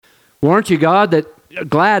Well, aren't you glad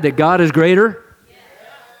that God is greater?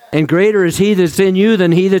 And greater is He that's in you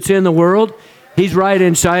than he that's in the world. He's right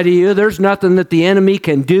inside of you. There's nothing that the enemy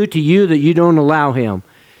can do to you that you don't allow him.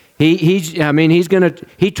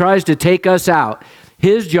 He tries to take us out.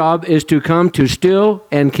 His job is to come to steal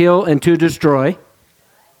and kill and to destroy.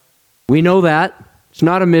 We know that. It's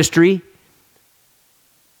not a mystery.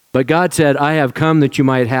 But God said, I have come that you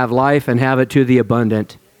might have life and have it to the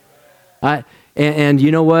abundant. And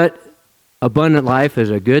you know what? Abundant life is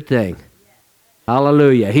a good thing.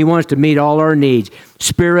 Hallelujah. He wants to meet all our needs,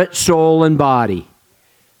 spirit, soul, and body.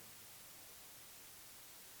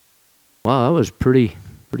 Wow, that was pretty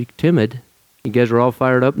timid. You guys are all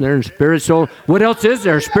fired up in there in spirit, soul. What else is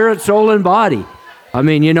there? Spirit, soul, and body. I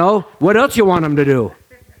mean, what else you want them to do?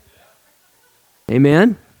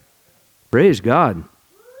 Amen? Praise God.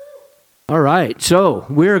 All right, so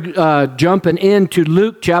we're jumping into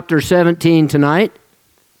Luke chapter 17 tonight.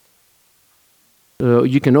 So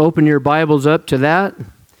you can open your Bibles up to that.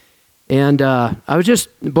 And I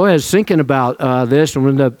was thinking about this, and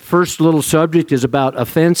when the first little subject is about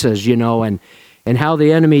offenses, and how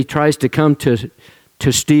the enemy tries to come to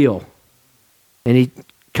steal. And he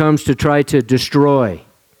comes to try to destroy.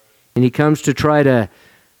 And he comes to try to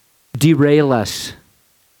derail us.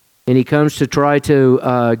 And he comes to try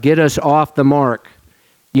to get us off the mark.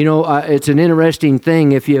 It's an interesting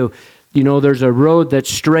thing if there's a road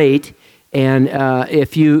that's straight, and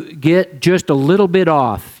if you get just a little bit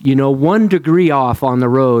off, 1 degree off on the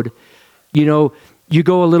road, you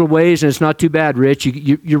go a little ways and it's not too bad, Rich.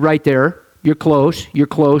 You're right there. You're close. You're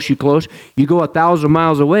close. You go 1,000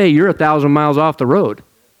 miles away, you're 1,000 miles off the road.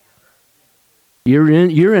 You're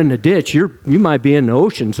in the ditch. You might be in the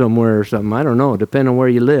ocean somewhere or something. I don't know, depending on where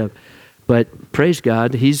you live. But praise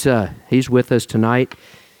God, He's with us tonight.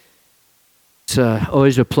 It's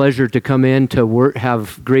always a pleasure to come in to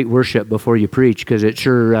have great worship before you preach, because it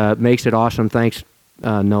sure makes it awesome. Thanks,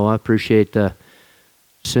 Noah. Appreciate the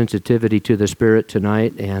sensitivity to the Spirit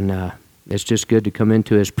tonight, and it's just good to come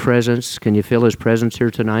into His presence. Can you feel His presence here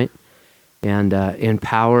tonight? And in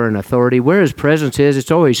power and authority. Where His presence is, it's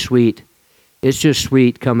always sweet. It's just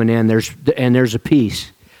sweet coming in. There's a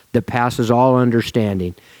peace that passes all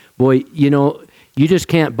understanding. Boy, you just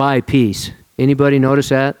can't buy peace. Anybody notice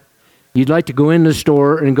that? You'd like to go in the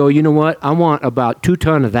store and go, you know what? I want about 2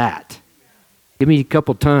 tons of that. Give me a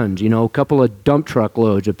couple tons, a couple of dump truck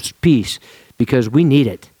loads of peace, because we need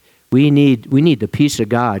it. We need the peace of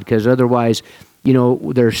God, because otherwise,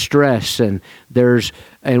 there's stress and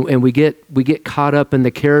we get caught up in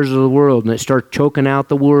the cares of the world, and it starts choking out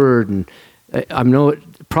the word. And I know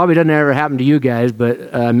it probably doesn't ever happen to you guys, but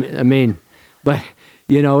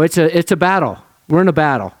it's a battle. We're in a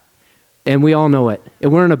battle, and we all know it.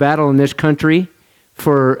 And we're in a battle in this country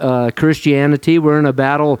for Christianity. We're in a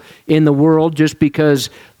battle in the world just because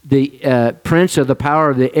the prince of the power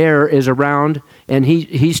of the air is around, and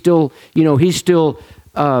he's still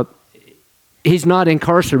he's not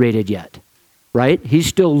incarcerated yet, right? He's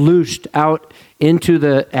still loosed out into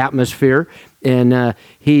the atmosphere, and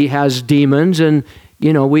he has demons, and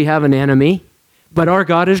we have an enemy, but our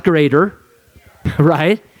God is greater,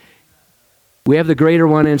 right? We have the greater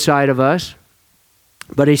one inside of us.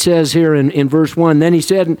 But he says here in verse 1, then he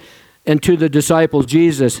said unto the disciples,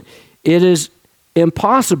 Jesus, it is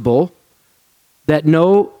impossible that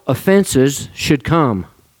no offenses should come.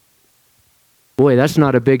 Boy, that's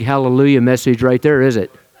not a big hallelujah message right there, is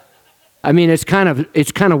it? I mean, it's kind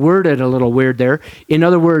of worded a little weird there. In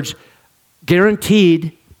other words,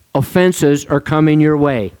 guaranteed offenses are coming your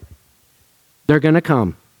way. They're going to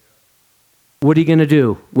come. What are you going to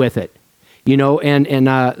do with it?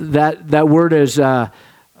 That word is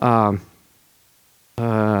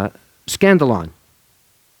scandalon.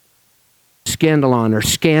 Scandalon or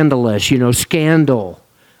scandalous, scandal.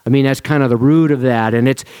 I mean, that's kind of the root of that. And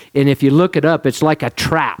if you look it up, it's like a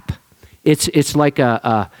trap. It's like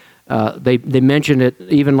they mention it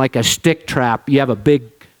even like a stick trap. You have a big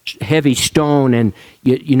heavy stone, and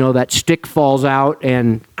that stick falls out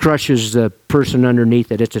and crushes the person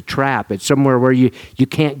underneath it. It's a trap. It's somewhere where you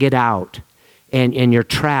can't get out, and you're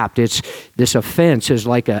trapped. It's this offense is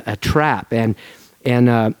like a trap, and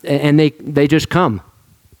they just come.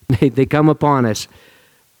 They come upon us.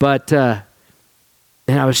 But and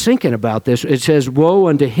I was thinking about this. It says, "Woe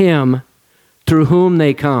unto him through whom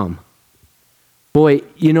they come." Boy,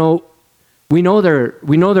 we know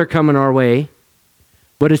they're coming our way.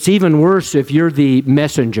 But it's even worse if you're the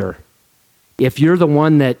messenger. If you're the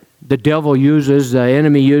one that the devil uses, the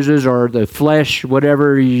enemy uses, or the flesh,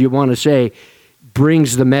 whatever you want to say,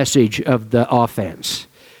 brings the message of the offense.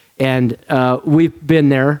 And we've been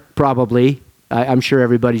there, probably. I'm sure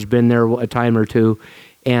everybody's been there a time or two,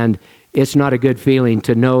 and it's not a good feeling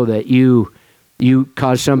to know that you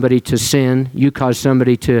cause somebody to sin, you cause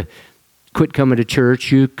somebody to quit coming to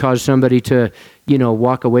church, you cause somebody to,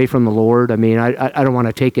 walk away from the Lord. I mean, I don't want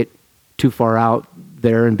to take it too far out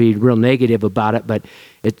there and be real negative about it, but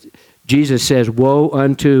Jesus says, woe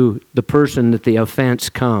unto the person that the offense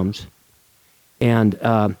comes. And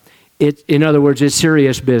in other words, it's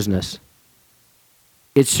serious business.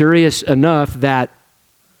 It's serious enough that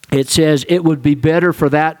it says it would be better for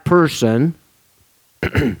that person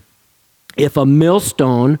if a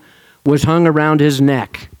millstone was hung around his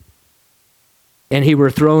neck and he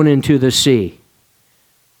were thrown into the sea.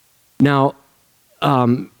 Now,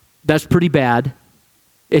 that's pretty bad.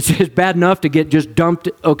 It's bad enough to get just dumped.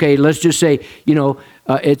 Okay, let's just say,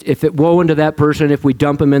 if it woe into that person, if we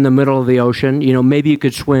dump him in the middle of the ocean, maybe you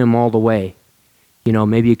could swim all the way.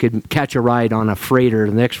 Maybe you could catch a ride on a freighter,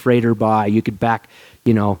 the next freighter by, you could back,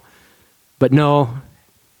 But no,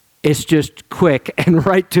 it's just quick and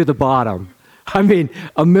right to the bottom. I mean,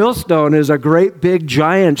 a millstone is a great big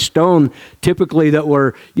giant stone typically that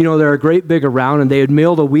were, they're a great big around, and they would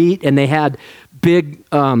mill the wheat, and they had big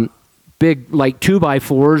like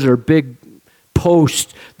 2x4s or big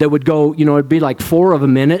posts that would go, it'd be like 4 of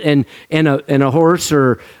them in it, and a horse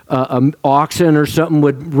or an oxen or something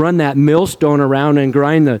would run that millstone around and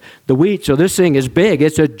grind the wheat. So this thing is big.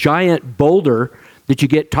 It's a giant boulder that you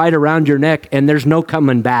get tied around your neck, and there's no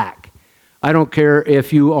coming back. I don't care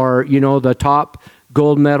if you are, the top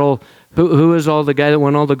gold medal. Who is all the guy that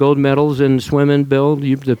won all the gold medals in swimming, Bill?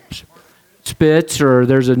 The Spitz, or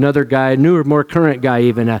there's another guy, newer, more current guy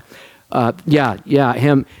even.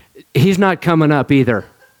 Him. He's not coming up either.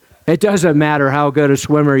 It doesn't matter how good a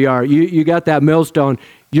swimmer you are. You got that millstone,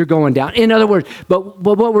 you're going down. In other words, but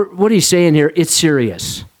what he's saying here, it's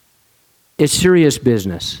serious. It's serious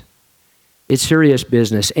business. It's serious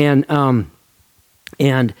business. And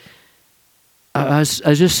I was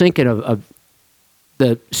just thinking of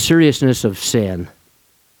the seriousness of sin.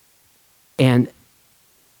 And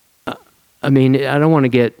I mean, I don't want to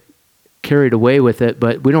get carried away with it,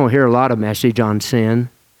 but we don't hear a lot of message on sin.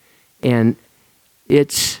 And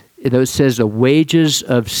it says the wages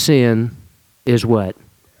of sin is what?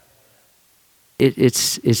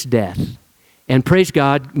 It's death. And praise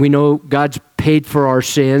God, we know God's paid for our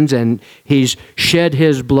sins, and He's shed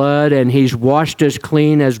His blood, and He's washed us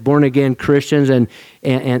clean as born-again Christians, and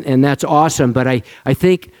that's awesome. But I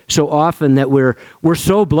think so often that we're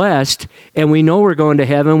so blessed, and we know we're going to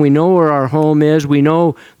heaven, we know where our home is, we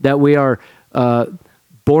know that we are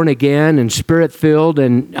born again and Spirit-filled,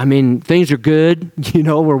 and I mean, things are good.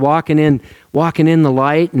 We're walking in the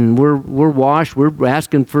light, and we're washed, we're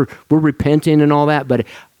repenting and all that, but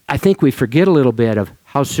I think we forget a little bit of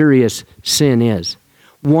how serious sin is.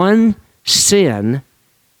 One sin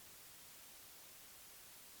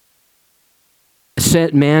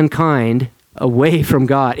set mankind away from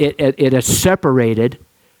God. It has separated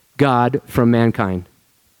God from mankind.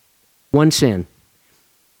 One sin.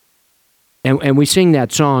 And we sing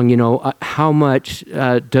that song, how much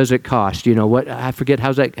does it cost? What? I forget,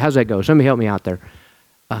 how's that go? Somebody help me out there.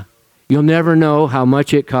 You'll never know how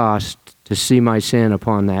much it costs to see my sin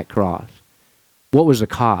upon that cross. What was the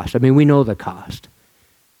cost? I mean, we know the cost.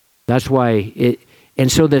 That's why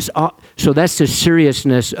so that's the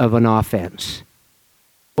seriousness of an offense,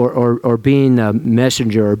 or being a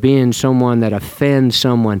messenger, or being someone that offends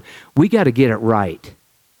someone. We got to get it right.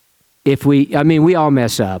 We all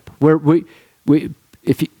mess up.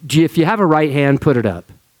 If you have a right hand, put it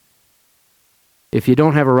up. If you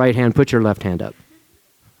don't have a right hand, put your left hand up.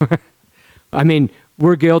 I mean,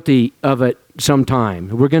 we're guilty of it sometime.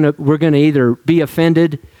 We're gonna either be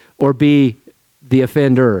offended or be the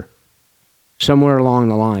offender somewhere along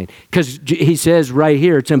the line. Because he says right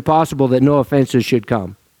here, it's impossible that no offenses should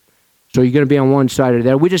come. So you're going to be on one side or the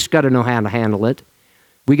other. We just got to know how to handle it.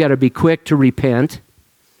 We got to be quick to repent,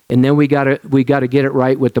 and then we got to get it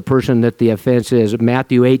right with the person that the offense is.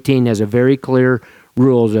 Matthew 18 has a very clear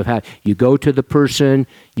rules of how you go to the person,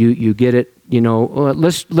 you get it.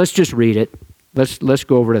 Let's just read it. Let's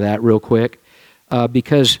go over to that real quick,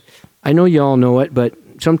 because I know you all know it, but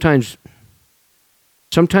sometimes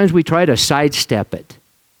we try to sidestep it.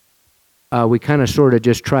 We kind of sort of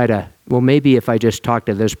just try to, well, maybe if I just talk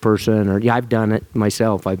to this person, or I've done it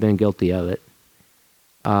myself. I've been guilty of it.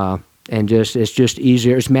 And it's just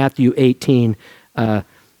easier. It's Matthew 18. I'm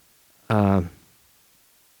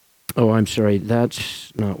sorry.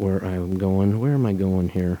 That's not where I'm going. Where am I going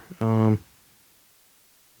here?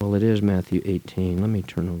 Well, it is Matthew 18. Let me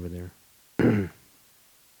turn over there.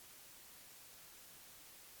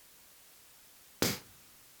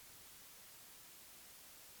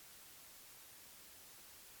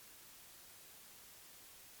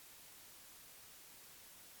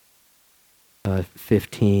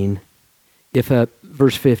 15.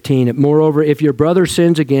 Verse 15, moreover, if your brother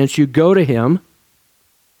sins against you, go to him.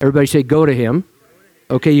 Everybody say, go to him.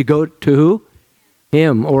 Okay, you go to who?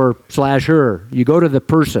 Him or / her. You go to the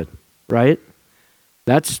person, right?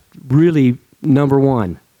 That's really number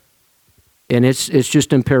one. And it's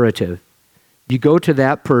just imperative. You go to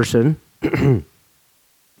that person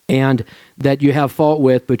and that you have fault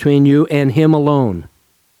with between you and him alone.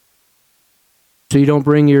 So you don't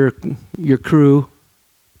bring your crew,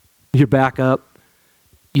 your backup.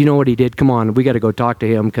 You know what he did. Come on, we got to go talk to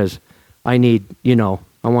him because I need,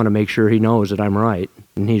 I want to make sure he knows that I'm right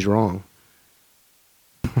and he's wrong.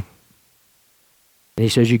 And he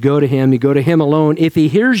says, you go to him alone. If he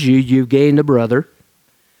hears you, you've gained a brother.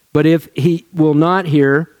 But if he will not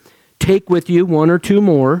hear, take with you 1 or 2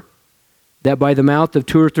 more, that by the mouth of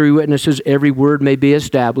 2 or 3 witnesses every word may be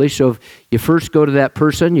established. So if you first go to that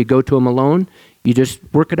person, you go to him alone, you just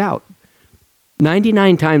work it out.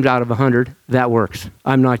 99 times out of 100, that works.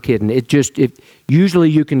 I'm not kidding. Usually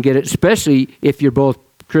you can get it, especially if you're both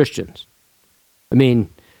Christians. I mean,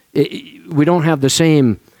 we don't have the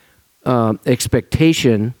same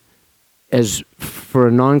expectation as for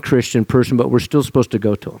a non-Christian person, but we're still supposed to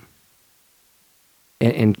go to him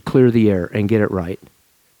and clear the air and get it right.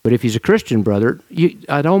 But if he's a Christian brother, it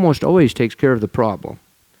almost always takes care of the problem.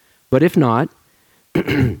 But if not,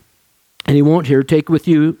 and he won't hear, take with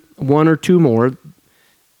you 1 or 2 more.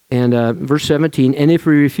 And verse 17, and if he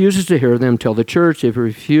refuses to hear them, tell the church. If he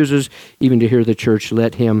refuses even to hear the church,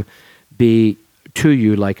 let him be to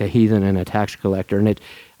you like a heathen and a tax collector. And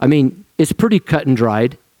it's pretty cut and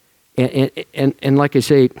dried. And like I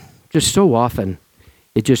say, just so often,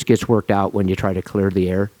 it just gets worked out when you try to clear the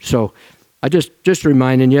air. So I just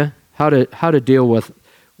reminding you how to deal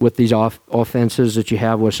with these offenses that you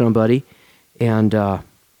have with somebody. And a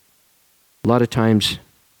lot of times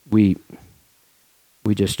we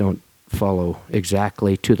just don't follow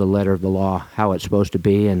exactly to the letter of the law how it's supposed to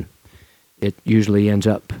be, and it usually ends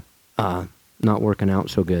up not working out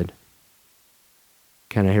so good.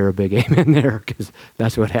 Kind of hear a big amen there, because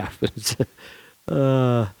that's what happens.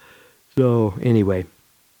 So anyway.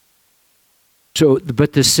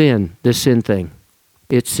 But the sin thing,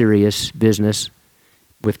 it's serious business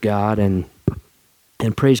with God, and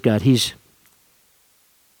praise God, He's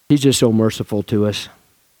just so merciful to us.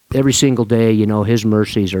 Every single day, His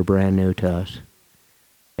mercies are brand new to us.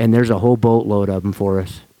 And there's a whole boatload of them for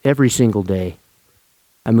us every single day.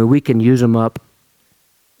 We can use them up,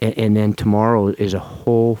 and then tomorrow is a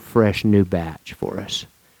whole fresh new batch for us.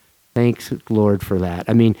 Thanks, Lord, for that.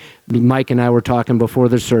 Mike and I were talking before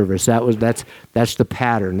the service. That's the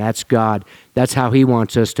pattern. That's God. That's how He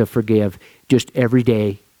wants us to forgive. Just every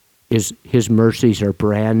day, His mercies are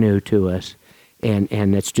brand new to us. And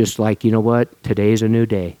it's just like, you know what? Today's a new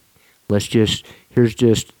day. Here's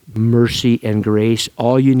just mercy and grace,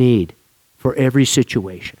 all you need for every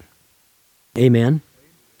situation. Amen?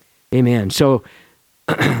 Amen. So,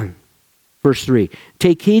 verse 3,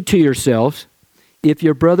 take heed to yourselves. If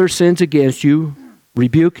your brother sins against you,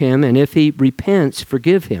 rebuke him, and if he repents,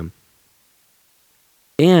 forgive him.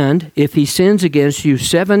 And if he sins against you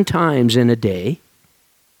 7 times in a day,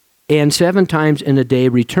 and 7 times in a day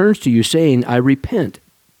returns to you, saying, I repent,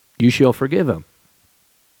 you shall forgive him.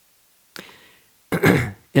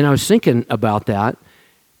 And I was thinking about that,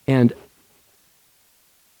 and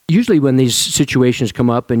usually when these situations come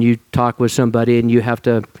up and you talk with somebody and you have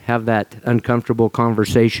to have that uncomfortable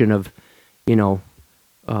conversation of,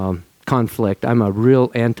 conflict. I'm a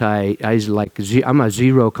real I'm a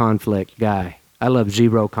zero conflict guy. I love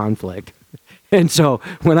zero conflict. And so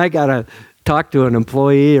when I got to talk to an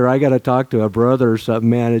employee or I got to talk to a brother or something,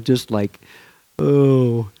 man, it's just like,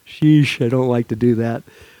 oh, sheesh, I don't like to do that.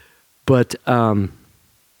 But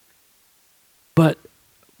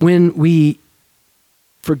when we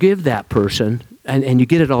forgive that person and you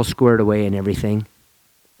get it all squared away and everything,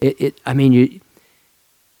 you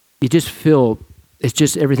just feel, it's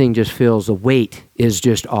just, everything just feels, the weight is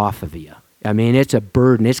just off of you. It's a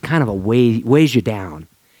burden. It's kind of weighs you down.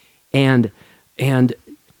 And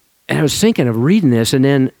I was thinking of reading this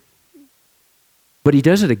but he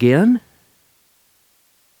does it again?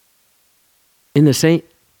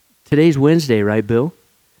 Today's Wednesday, right, Bill?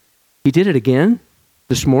 He did it again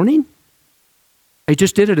this morning? He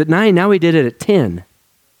just did it at 9, now he did it at 10.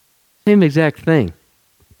 Same exact thing.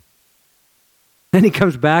 Then he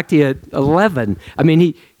comes back to you at 11.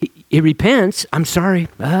 He repents. I'm sorry.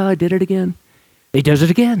 I did it again. He does it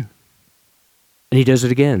again. And he does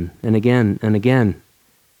it again and again and again.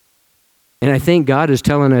 And I think God is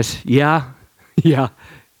telling us, yeah,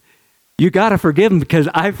 you got to forgive him because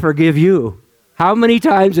I forgive you. How many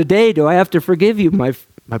times a day do I have to forgive you, my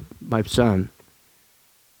son?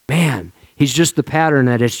 Man, he's just the pattern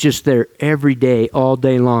that it's just there every day, all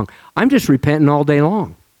day long. I'm just repenting all day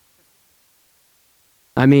long.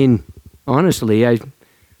 I mean, honestly, a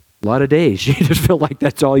lot of days, you just feel like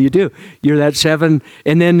that's all you do. You're that 7,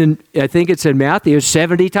 and then I think it's in Matthew,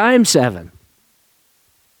 70 times 7.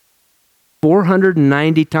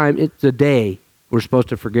 490 times, it's a day we're supposed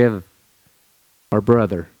to forgive our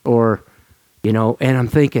brother. Or, and I'm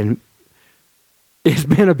thinking, it's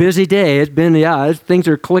been a busy day. It's been, things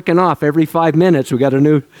are clicking off every 5 minutes. We got a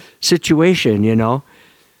new situation,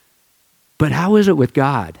 But how is it with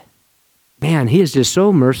God? Man, he is just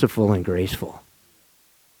so merciful and graceful.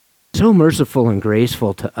 So merciful and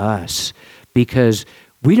graceful to us because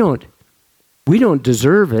we don't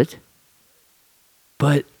deserve it,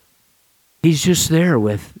 but he's just there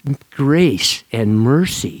with grace and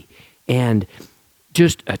mercy and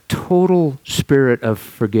just a total spirit of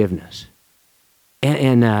forgiveness.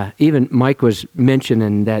 And even Mike was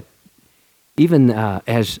mentioning that even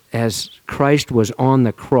as Christ was on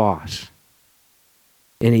the cross,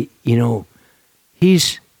 and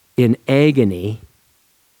he's in agony.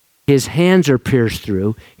 His hands are pierced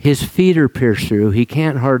through. His feet are pierced through. He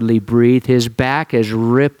can't hardly breathe. His back is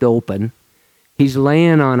ripped open. He's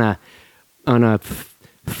laying on a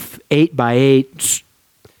 8x8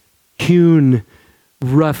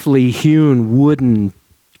 roughly hewn wooden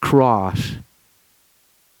cross.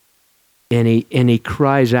 And he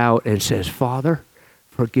cries out and says, "Father,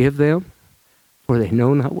 forgive them, for they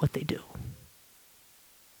know not what they do."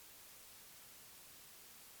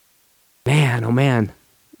 Man, oh man,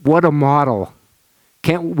 what a model.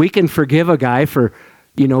 We can forgive a guy for,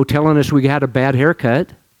 telling us we had a bad haircut.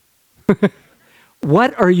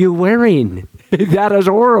 What are you wearing? That is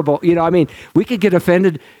horrible. We could get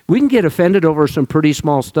offended. We can get offended over some pretty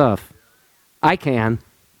small stuff. I can.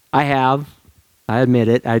 I have. I admit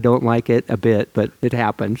it. I don't like it a bit, but it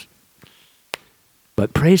happens.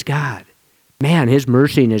 But praise God. Man, his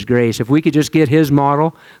mercy and his grace. If we could just get his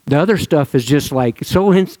model, the other stuff is just like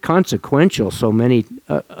so inconsequential so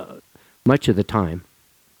much of the time.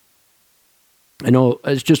 I know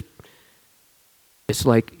it's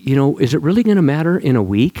like, is it really going to matter in a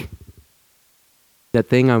week? That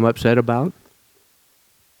thing I'm upset about?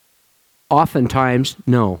 Oftentimes,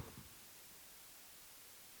 no.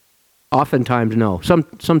 Oftentimes, no.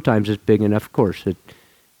 Sometimes it's big enough, of course,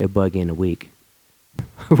 it'll bug you in a week.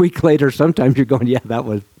 A week later, sometimes you're going, yeah, that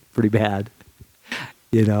was pretty bad.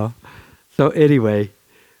 So anyway,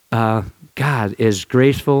 God is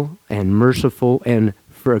graceful and merciful and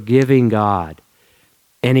forgiving God.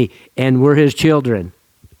 And we're his children,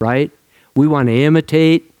 right? We want to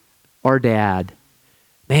imitate our dad.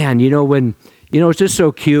 Man, it's just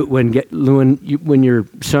so cute when your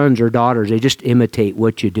sons or daughters, they just imitate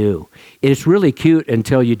what you do. It's really cute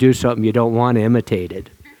until you do something you don't want to imitate it.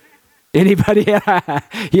 Anybody,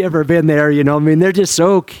 you ever been there? They're just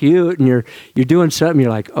so cute, and you're doing something.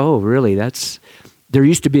 You're like, oh, really? There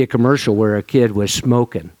used to be a commercial where a kid was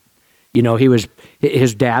smoking.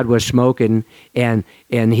 His dad was smoking, and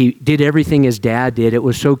he did everything his dad did. It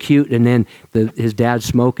was so cute, and then his dad's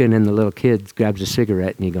smoking, and the little kid grabs a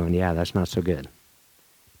cigarette, and you're going, yeah, that's not so good.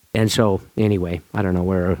 And so, anyway, I don't know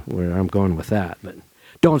where I'm going with that, but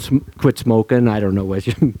don't quit smoking. I don't know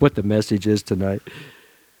what the message is tonight.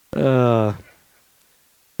 And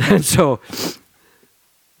so,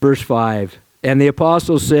 verse 5, and the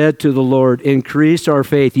apostle said to the Lord, increase our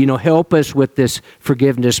faith. Help us with this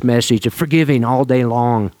forgiveness message of forgiving all day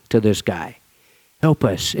long to this guy. Help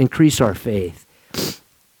us increase our faith.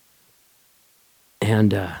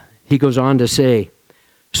 And he goes on to say,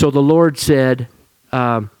 so the Lord said,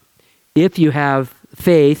 if you have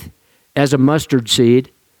faith as a mustard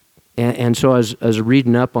seed, and so I was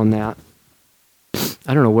reading up on that.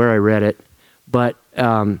 I don't know where I read it, but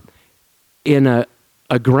in a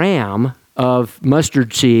gram of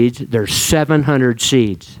mustard seeds, there's 700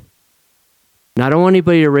 seeds. Now, I don't want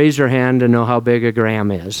anybody to raise their hand to know how big a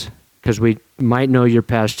gram is, because we might know your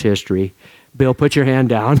past history. Bill, put your hand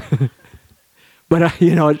down. But,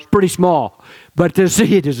 it's pretty small. But the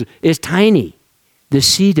seed is tiny. The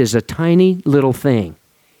seed is a tiny little thing.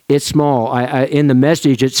 It's small. In the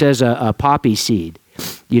message, it says a poppy seed.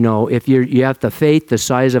 If you have the faith the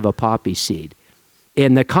size of a poppy seed.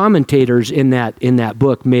 And the commentators in that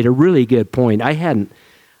book made a really good point. I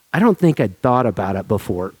don't think I'd thought about it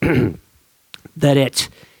before. That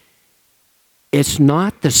it's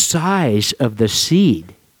not the size of the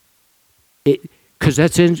seed. Because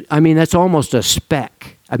that's almost a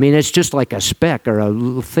speck. It's just like a speck or a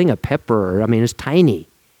little thing of pepper. It's tiny.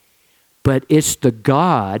 but it's the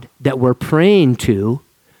God that we're praying to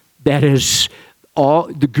that is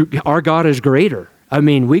our God is greater. I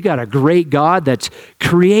mean, we got a great God that's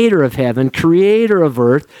creator of heaven, creator of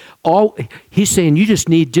earth. He's saying you just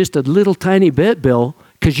need just a little tiny bit, Bill,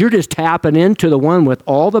 because you're just tapping into the one with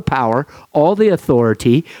all the power, all the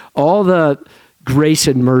authority, all the grace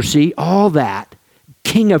and mercy, all that.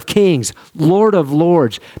 King of kings, Lord of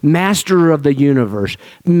lords, master of the universe,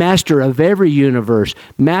 master of every universe,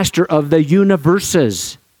 master of the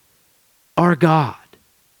universes, our God.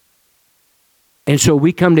 And so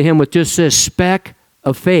we come to him with just this speck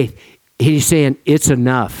of faith. He's saying, it's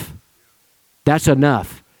enough. That's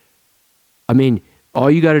enough. I mean, all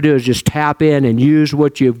you got to do is just tap in and use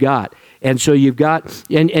what you've got. And so you've got,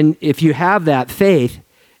 and if you have that faith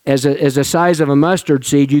as a size of a mustard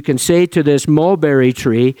seed, you can say to this mulberry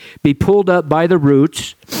tree, be pulled up by the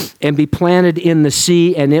roots and be planted in the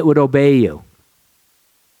sea, and it would obey you.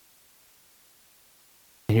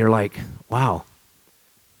 And you're like, wow,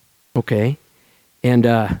 okay. And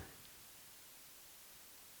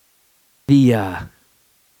the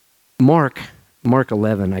Mark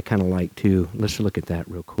 11, I kind of like too. Let's look at that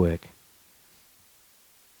real quick.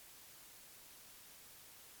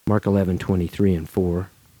 Mark 11, 23 and 4,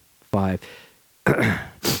 5.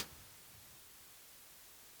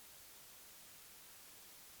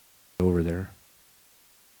 Over there.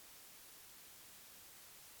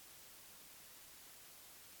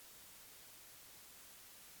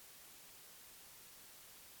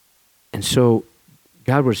 And so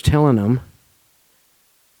God was telling them,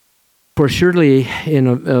 for surely, in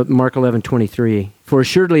Mark 11:23, for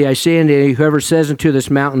surely I say unto you, whoever says unto this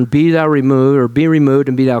mountain, be thou removed, or be removed,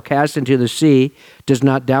 and be thou cast into the sea, does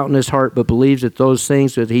not doubt in his heart, but believes that those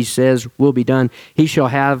things that he says will be done, he shall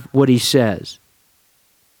have what he says.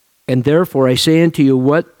 And therefore I say unto you,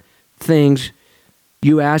 what things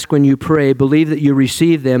you ask when you pray, believe that you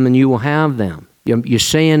receive them, and you will have them. You're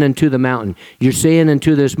saying unto the mountain, you're saying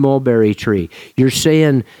unto this mulberry tree, you're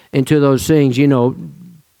saying into those things,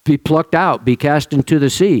 be plucked out, be cast into the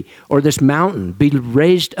sea, or this mountain, be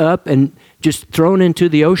raised up and just thrown into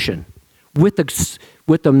the ocean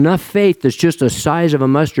with enough faith that's just the size of a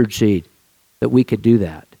mustard seed that we could do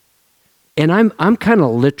that. And I'm kind of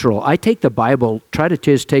literal. I take the Bible, try to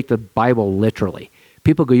just take the Bible literally.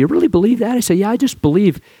 People go, you really believe that? I say, yeah, I just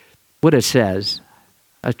believe what it says.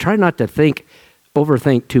 I try not to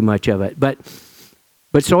overthink too much of it. But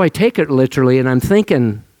so I take it literally, and I'm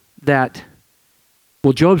thinking that,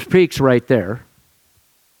 well, Job's Peak's right there.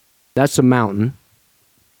 That's a mountain,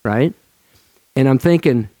 right? And I'm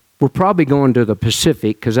thinking, we're probably going to the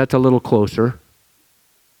Pacific because that's a little closer.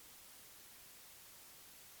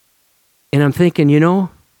 And I'm thinking,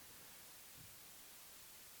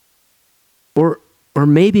 or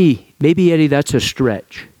maybe, Eddie, that's a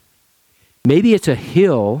stretch. Maybe it's a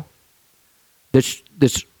hill that's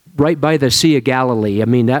right by the Sea of Galilee. I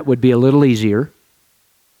mean, that would be a little easier.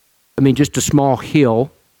 I mean, just a small hill,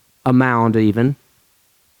 a mound even.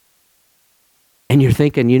 And you're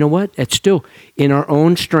thinking, you know what? It's still, in our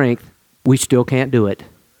own strength, we still can't do it.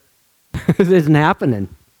 It isn't happening.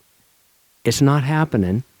 It's not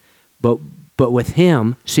happening. But with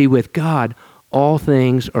him, with God, all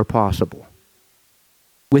things are possible.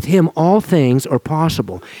 With him, all things are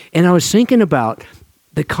possible. And I was thinking about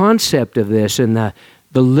the concept of this and the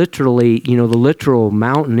literal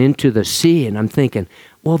mountain into the sea. And I'm thinking,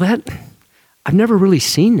 well, I've never really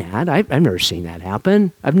seen that. I've never seen that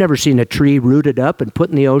happen. I've never seen a tree rooted up and put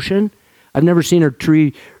in the ocean. I've never seen a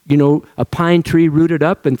tree, a pine tree rooted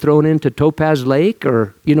up and thrown into Topaz Lake,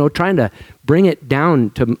 or, trying to bring it down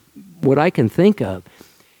to what I can think of.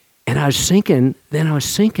 And I was thinking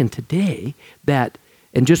today that,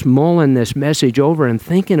 and just mulling this message over and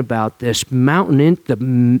thinking about this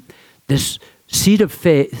mountain, this seed of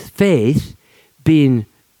faith being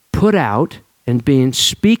put out and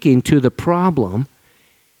speaking to the problem.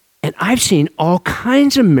 And I've seen all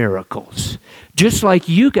kinds of miracles, just like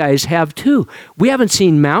you guys have too. We haven't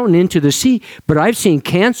seen mountain into the sea, but I've seen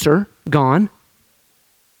cancer gone.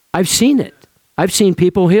 I've seen it. I've seen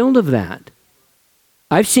people healed of that.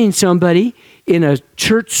 I've seen somebody in a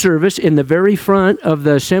church service in the very front of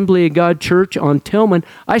the Assembly of God Church on Tillman.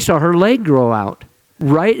 I saw her leg grow out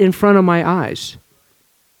right in front of my eyes.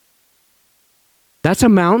 That's a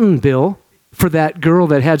mountain, Bill, for that girl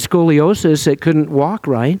that had scoliosis that couldn't walk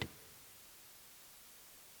right.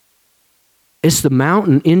 It's the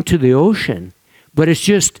mountain into the ocean, but it's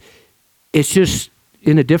just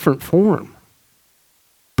in a different form.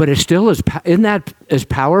 But it still isn't that as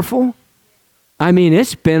powerful? I mean,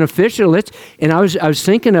 it's beneficial. And I was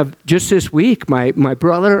thinking of just this week, my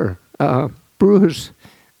brother, Bruce,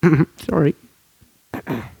 Sorry.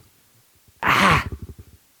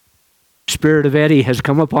 Spirit of Eddie has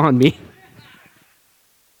come upon me.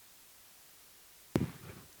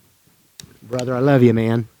 Brother, I love you,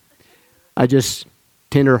 man. I just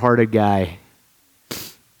tender-hearted guy.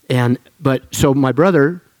 But so my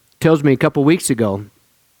brother tells me a couple weeks ago,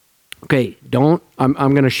 okay, I'm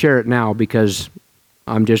going to share it now because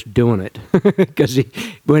I'm just doing it. Because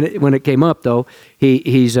when it came up, though,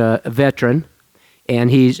 he's a veteran, and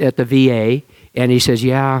he's at the VA, and he says,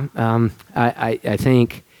 yeah, I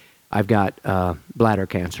think I've got bladder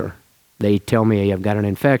cancer. They tell me I've got an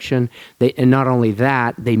infection. And not only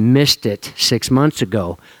that, they missed it 6 months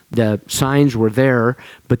ago. The signs were there,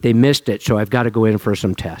 but they missed it, so I've got to go in for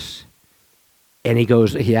some tests. And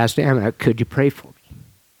he asked Anna, could you pray for me?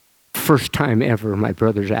 First time ever my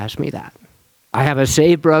brother's asked me that. I have a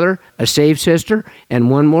saved brother, a saved sister,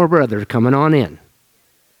 and one more brother coming on in.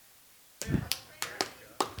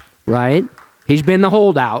 Right? He's been the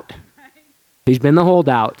holdout. He's been the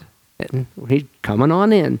holdout. And he's coming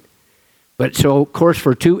on in. But so, of course,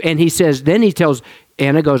 for two, and he tells,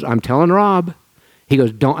 Anna goes, I'm telling Rob. He goes,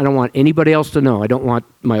 I don't want anybody else to know. I don't want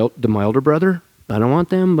my older brother. I don't want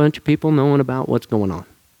them, a bunch of people knowing about what's going on.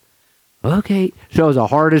 Okay. So it was the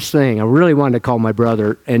hardest thing. I really wanted to call my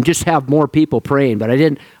brother and just have more people praying, but I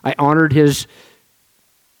didn't. I honored his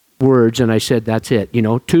words, and I said, that's it.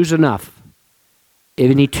 Two's enough. If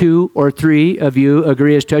any 2 or 3 of you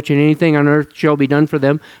agree as touching anything on earth shall be done for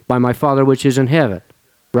them by my Father which is in heaven.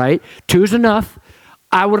 Right? 2's enough.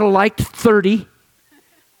 I would have liked 30.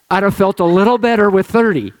 I'd have felt a little better with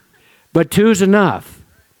 30. But 2's enough.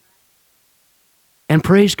 And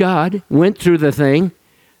praise God, went through the thing,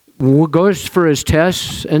 goes for his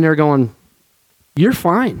tests, and they're going, you're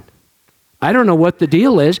fine. I don't know what the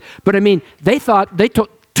deal is, but they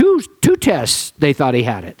took two tests, they thought he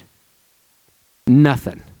had it.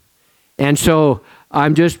 Nothing. And so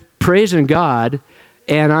I'm just praising God,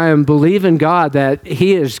 and I am believing God that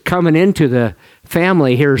he is coming into the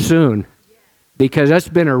family here soon, because that's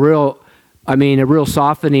been a real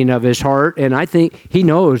softening of his heart, and I think he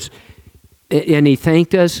knows, and he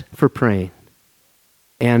thanked us for praying.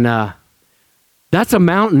 And that's a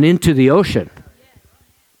mountain into the ocean,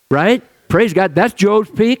 right? Praise God. That's Joe's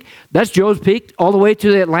Peak. That's Joe's Peak all the way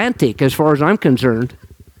to the Atlantic, as far as I'm concerned.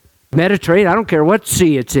 Mediterranean, I don't care what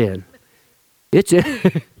sea it's in. It's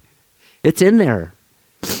in, it's in there.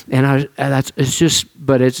 And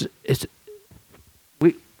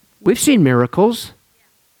we've seen miracles,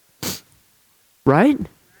 right?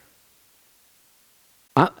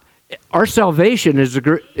 Our salvation is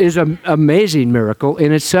an amazing miracle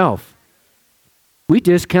in itself. We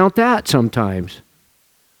discount that sometimes.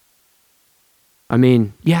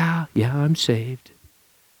 Yeah, I'm saved.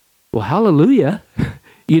 Well, hallelujah.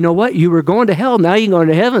 You know what? You were going to hell, now you're going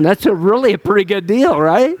to heaven. That's really a pretty good deal,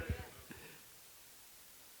 right?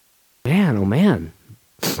 Man, oh man.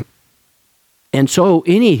 And so,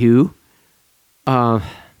 anywho,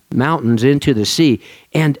 mountains into the sea,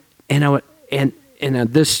 and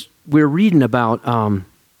this we're reading about.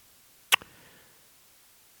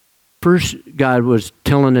 First, God was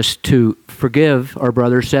telling us to forgive our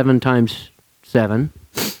brother 7 times 7,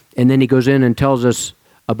 and then He goes in and tells us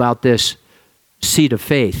about this seed of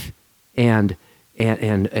faith, and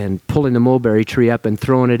pulling the mulberry tree up and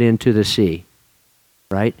throwing it into the sea,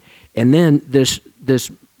 right? And then this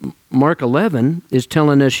Mark 11 is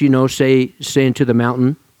telling us, say into the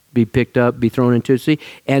mountain, be picked up, be thrown into the sea.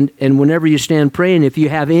 And whenever you stand praying, if you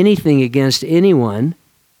have anything against anyone,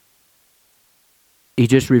 you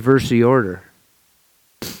just reverse the order.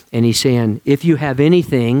 And he's saying, if you have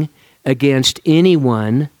anything against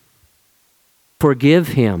anyone, forgive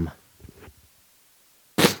him,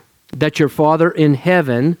 that your Father in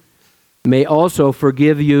heaven may also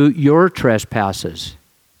forgive you your trespasses.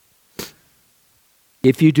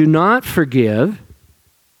 If you do not forgive,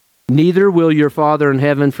 neither will your Father in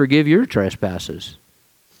heaven forgive your trespasses.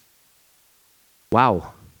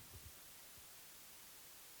 Wow.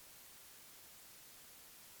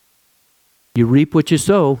 You reap what you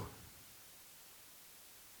sow.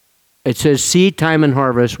 It says seed time and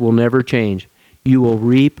harvest will never change. You will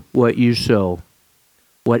reap what you sow.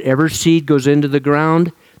 Whatever seed goes into the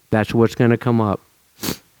ground, that's what's going to come up.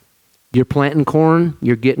 You're planting corn,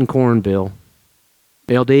 you're getting corn, Bill.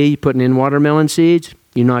 LD, you putting in watermelon seeds,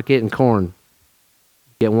 you're not getting corn.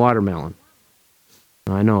 You're getting watermelon.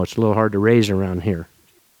 I know, it's a little hard to raise around here.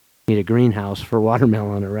 You need a greenhouse for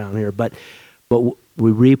watermelon around here. But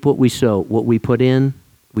we reap what we sow. What we put in,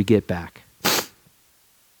 we get back.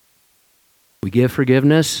 We give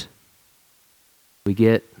forgiveness, we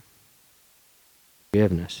get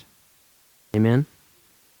forgiveness. Amen?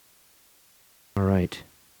 All right.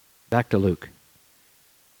 Back to Luke.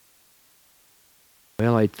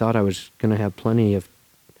 Well, I thought I was going to have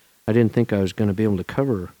I didn't think I was going to be able to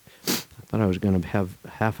cover. I thought I was going to have a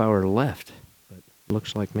half hour left, but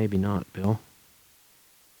looks like maybe not, Bill.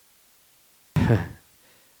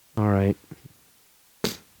 All right.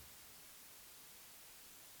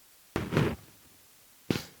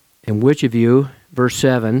 And which of you, verse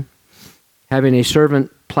 7, having a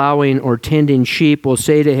servant plowing or tending sheep, will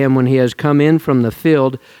say to him when he has come in from the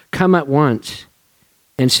field, "Come at once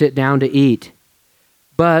and sit down to eat"?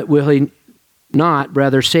 But will he not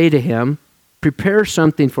rather say to him, "Prepare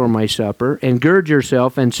something for my supper, and gird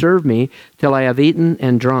yourself and serve me till I have eaten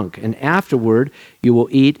and drunk, and afterward you will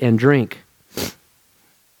eat and drink"?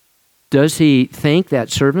 Does he thank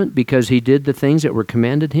that servant because he did the things that were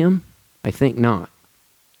commanded him? I think not.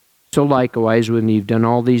 So likewise, when you've done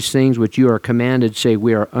all these things which you are commanded, say,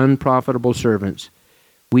 "We are unprofitable servants.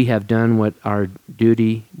 We have done what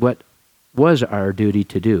was our duty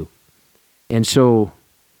to do." And so,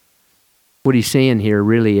 what he's saying here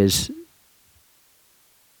really is,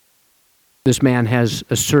 this man has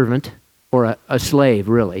a servant, or a slave,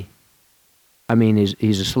 really. I mean,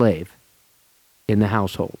 he's a slave in the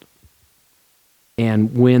household.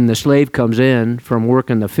 And when the slave comes in from work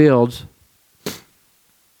in the fields,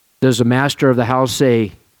 does the master of the house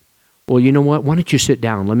say, "Well, you know what? Why don't you sit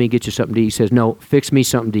down? Let me get you something to eat." He says, "No, fix me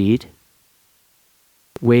something to eat.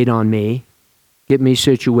 Wait on me. Get me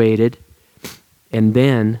situated. And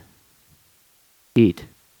then eat."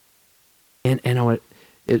 And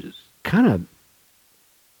it's kind of,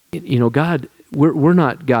 God, we're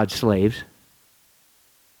not God's slaves.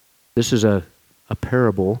 This is a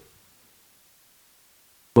parable.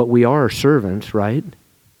 But we are servants, right?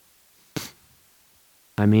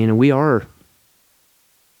 I mean, we're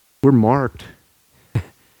marked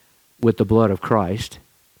with the blood of Christ.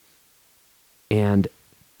 And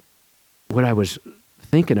what I was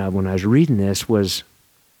thinking of when I was reading this was,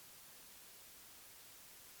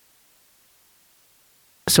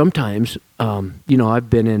 sometimes, I've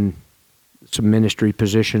been in some ministry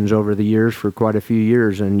positions over the years for quite a few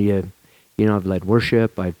years, and I've led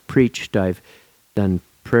worship, I've preached, I've done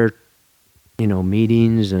prayer,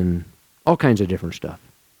 meetings, and all kinds of different stuff.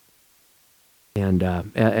 And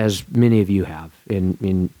as many of you have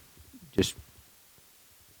in just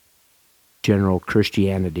general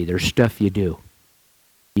Christianity, there's stuff you do.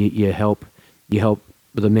 You help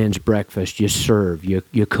with the men's breakfast. You serve.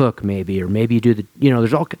 You cook maybe, or maybe you do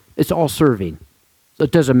it's all serving. So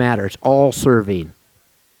it doesn't matter. It's all serving.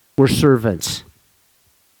 We're servants,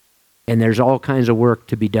 and there's all kinds of work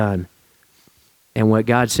to be done. And what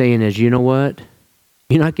God's saying is, you know what?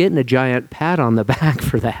 You're not getting a giant pat on the back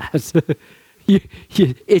for that.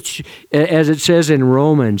 It's, as it says in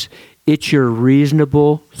Romans, it's your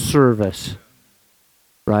reasonable service,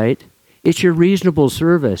 right? It's your reasonable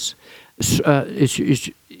service. It's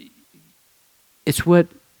the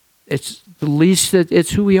least that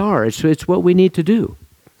it's who we are. It's what we need to do.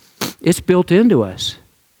 It's built into us.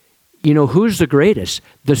 Who's the greatest?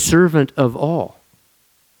 The servant of all.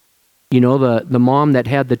 The mom that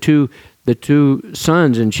had the two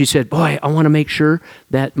sons, and she said, "Boy, I want to make sure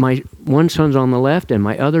that my one son's on the left and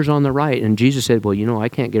my other's on the right." And Jesus said, "Well, I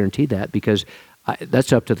can't guarantee that, because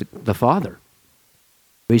that's up to the Father."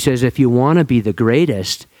 But he says, if you want to be the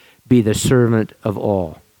greatest, be the servant of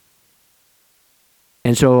all.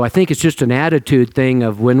 And so I think it's just an attitude thing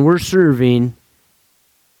of when we're serving,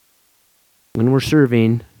 we're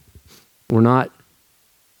not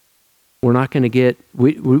going to get,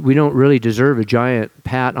 we don't really deserve a giant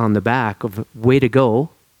pat on the back of way to go.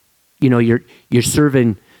 You're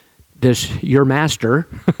serving your master.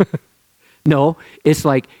 No, it's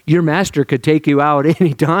like your master could take you out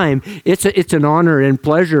any time. It's an honor and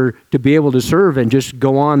pleasure to be able to serve and just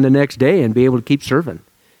go on the next day and be able to keep serving.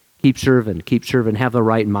 Keep serving, have the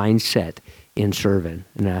right mindset in serving.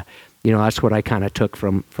 And, that's what I kind of took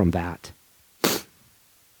from that.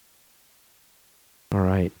 All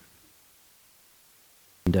right.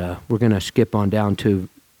 And we're going to skip on down to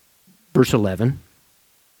verse 11.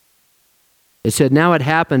 It said, "Now it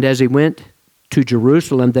happened as he went to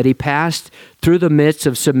Jerusalem that he passed through the midst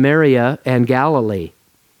of Samaria and Galilee."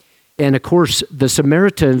 And of course, the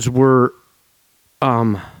Samaritans were,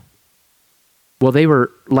 they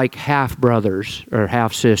were like half brothers or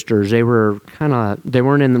half sisters. They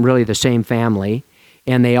weren't in really the same family.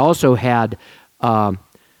 And they also had,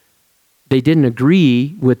 they didn't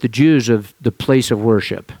agree with the Jews of the place of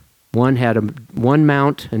worship. One had one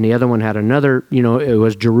mount and the other one had another, it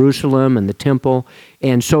was Jerusalem and the temple.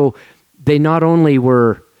 And so they not only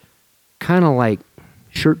were kind of like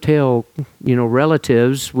shirt-tail,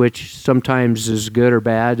 relatives, which sometimes is good or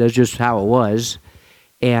bad. That's just how it was.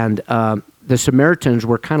 And the Samaritans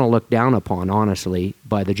were kind of looked down upon, honestly,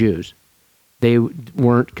 by the Jews. They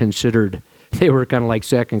weren't considered, they were kind of like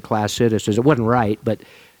second-class citizens. It wasn't right,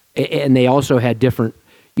 and they also had different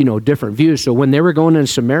views. So when they were going in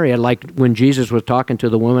Samaria, like when Jesus was talking to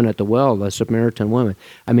the woman at the well, the Samaritan woman,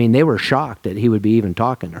 I mean, they were shocked that he would be even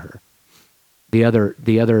talking to her. The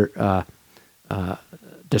other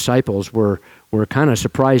disciples were kind of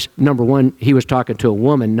surprised. Number one, he was talking to a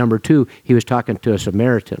woman. Number two, he was talking to a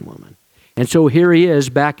Samaritan woman. And so here he is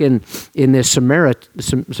back in this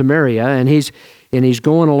Samaria, and he's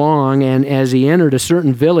going along, and as he entered a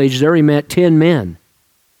certain village, there he met 10 men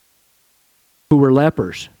who were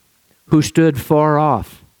lepers, who stood far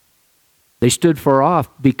off. They stood far off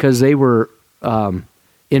because they were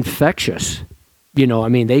infectious.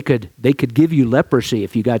 They could give you leprosy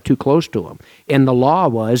if you got too close to them. And the law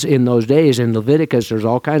was, in those days, in Leviticus, there's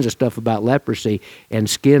all kinds of stuff about leprosy and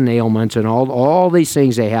skin ailments and all these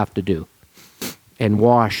things they have to do and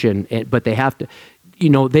wash. But they have to,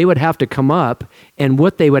 they would have to come up, and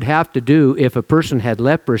what they would have to do if a person had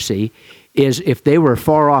leprosy is if they were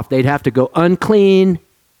far off, they'd have to go unclean,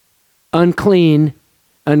 unclean,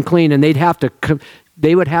 unclean, and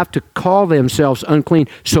they would have to call themselves unclean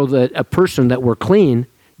so that a person that were clean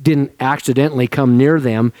didn't accidentally come near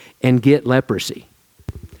them and get leprosy.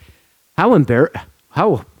 How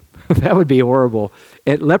that would be horrible.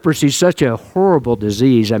 Leprosy is such a horrible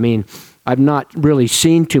disease. I mean, I've not really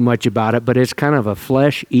seen too much about it, but it's kind of a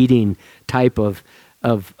flesh-eating type of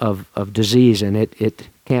disease, and it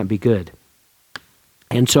can't be good.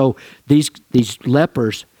 And so these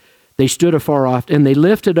lepers, they stood afar off, and they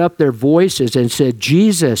lifted up their voices and said,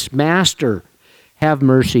 "Jesus, Master, have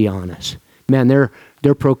mercy on us." Man,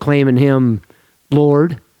 they're proclaiming him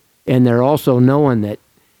Lord, and they're also knowing that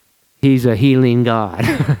he's a healing God.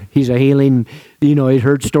 He's a healing, he'd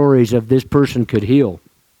heard stories of this person could heal.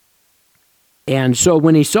 And so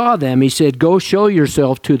when he saw them, he said, "Go show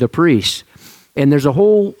yourself to the priests." And there's a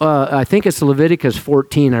whole, I think it's Leviticus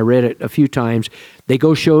 14. I read it a few times. They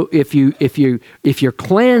go show if you're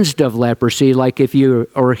cleansed of leprosy, like if you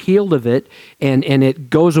are healed of it, and it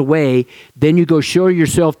goes away, then you go show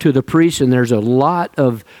yourself to the priest. And there's a lot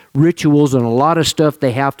of rituals and a lot of stuff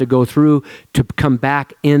they have to go through to come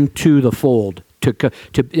back into the fold.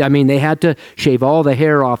 They had to shave all the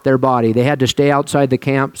hair off their body. They had to stay outside the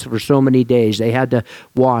camps for so many days. They had to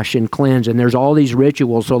wash and cleanse, and there's all these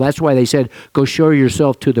rituals. So that's why they said, "Go show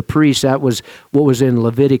yourself to the priest." That was what was in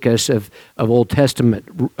Leviticus of Old Testament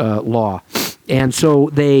law. And so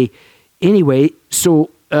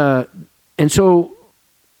so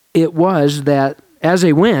it was that as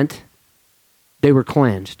they went, they were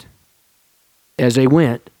cleansed. As they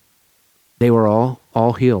went, they were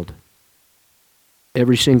all healed.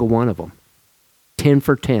 Every single one of them. 10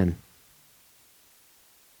 for 10.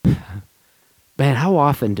 Man, how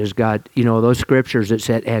often does God, those scriptures that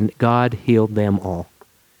said, "And God healed them all."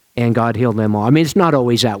 And God healed them all. I mean, it's not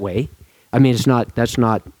always that way. I mean,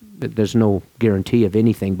 there's no guarantee of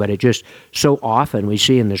anything, but it just so often we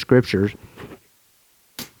see in the scriptures,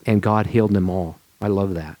 and God healed them all. I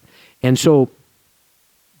love that. And so,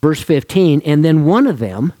 verse 15, and then one of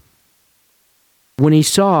them, when he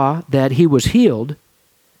saw that he was healed,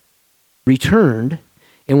 returned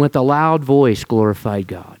and with a loud voice glorified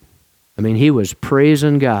God. I mean, he was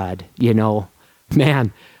praising God,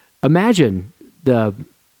 Man, imagine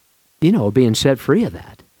being set free of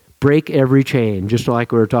that. Break every chain, just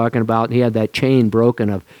like we were talking about. He had that chain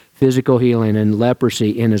broken of physical healing and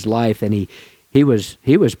leprosy in his life, and he was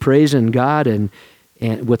praising God and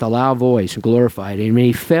with a loud voice and glorified him. And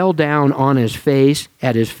he fell down on his face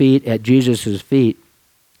at his feet, at Jesus' feet,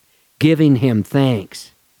 giving him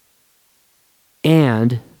thanks.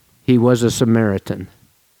 And he was a Samaritan.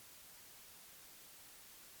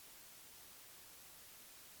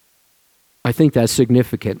 I think that's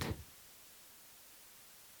significant.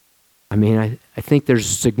 I mean, I think there's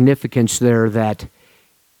significance there that,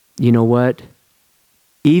 you know what?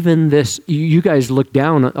 Even this, you guys look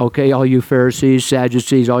down, okay, all you Pharisees,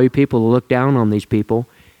 Sadducees, all you people look down on these people,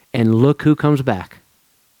 and look who comes back.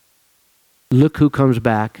 Look who comes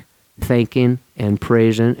back thanking and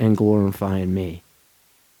praising and glorifying me.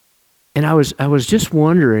 And I was just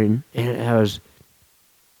wondering, and I was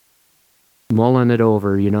mulling it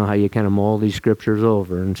over, how you kind of mull these scriptures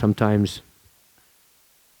over, and sometimes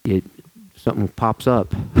something pops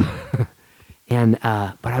up. But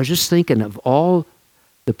I was just thinking of all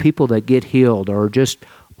the people that get healed, or just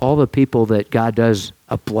all the people that God does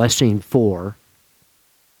a blessing for,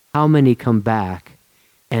 how many come back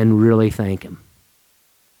and really thank him?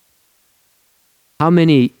 How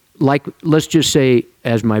many, like, let's just say,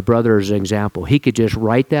 as my brother as an example, he could just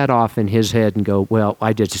write that off in his head and go, well,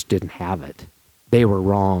 I just didn't have it. They were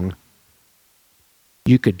wrong.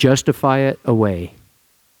 You could justify it away.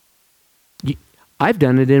 I've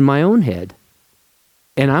done it in my own head.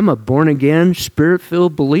 And I'm a born-again,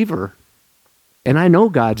 spirit-filled believer. And I know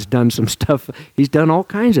God's done some stuff. He's done all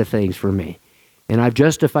kinds of things for me. And I've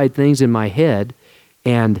justified things in my head.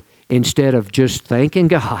 And instead of just thanking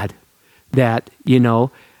God that,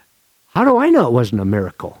 how do I know it wasn't a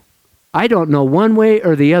miracle? I don't know one way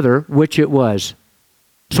or the other which it was.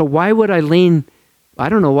 So why would I lean? I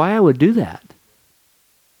don't know why I would do that.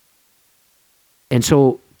 And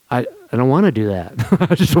so I don't want to do that.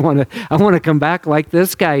 I want to come back like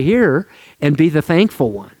this guy here and be the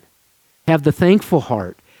thankful one. Have the thankful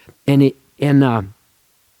heart. And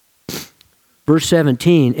verse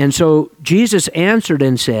 17, and so Jesus answered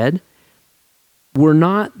and said, were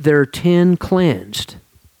not their 10 cleansed?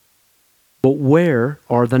 But where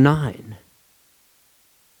are the 9?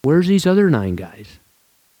 Where's these other 9 guys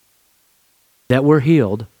that were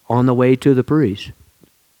healed on the way to the priest?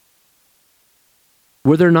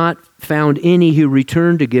 Were there not found any who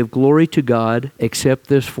returned to give glory to God except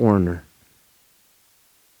this foreigner?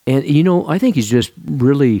 And I think he's just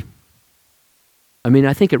really,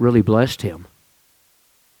 I think it really blessed him.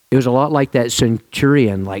 It was a lot like that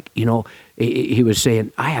centurion, he was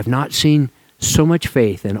saying, I have not seen so much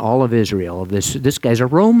faith in all of Israel. This guy's a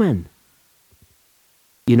Roman.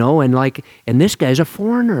 And this guy's a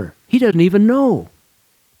foreigner. He doesn't even know.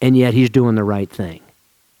 And yet he's doing the right thing.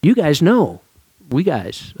 You guys know.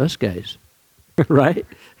 Us guys. Right?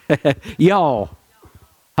 Y'all.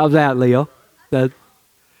 How's that, Leo?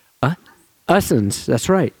 Us'ns, that's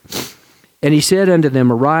right. And he said unto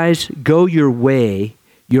them, arise, go your way,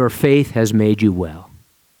 your faith has made you well.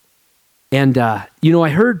 And, I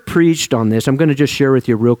heard preached on this. I'm going to just share with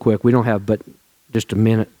you real quick. We don't have but just a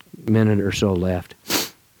minute or so left.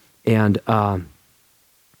 And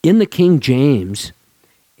in the King James,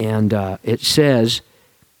 and it says,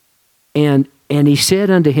 and he said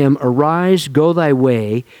unto him, arise, go thy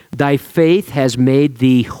way, thy faith has made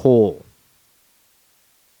thee whole.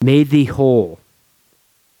 Made thee whole.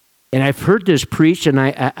 And I've heard this preached, and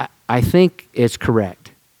I think it's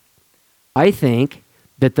correct. I think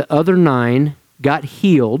that the other 9 got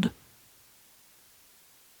healed,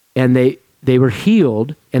 and they were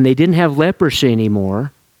healed, and they didn't have leprosy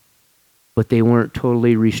anymore, but they weren't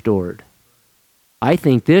totally restored. I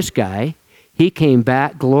think this guy, he came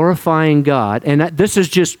back glorifying God, and this is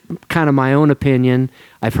just kind of my own opinion.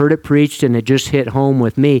 I've heard it preached, and it just hit home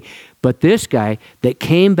with me. But this guy that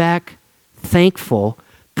came back thankful,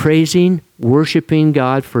 praising, worshiping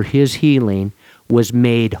God for his healing, was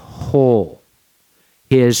made whole.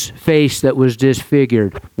 His face that was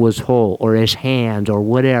disfigured was whole, or his hands, or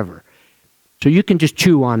whatever. So you can just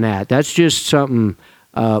chew on that. That's just something,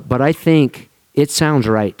 but I think it sounds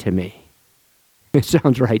right to me. It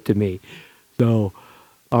sounds right to me. So,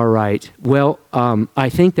 all right. Well, I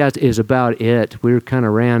think that is about it. We kind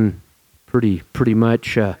of ran pretty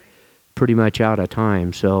much out of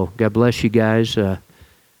time. So God bless you guys.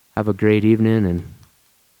 Have a great evening, and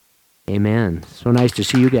amen. So nice to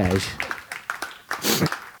see you guys.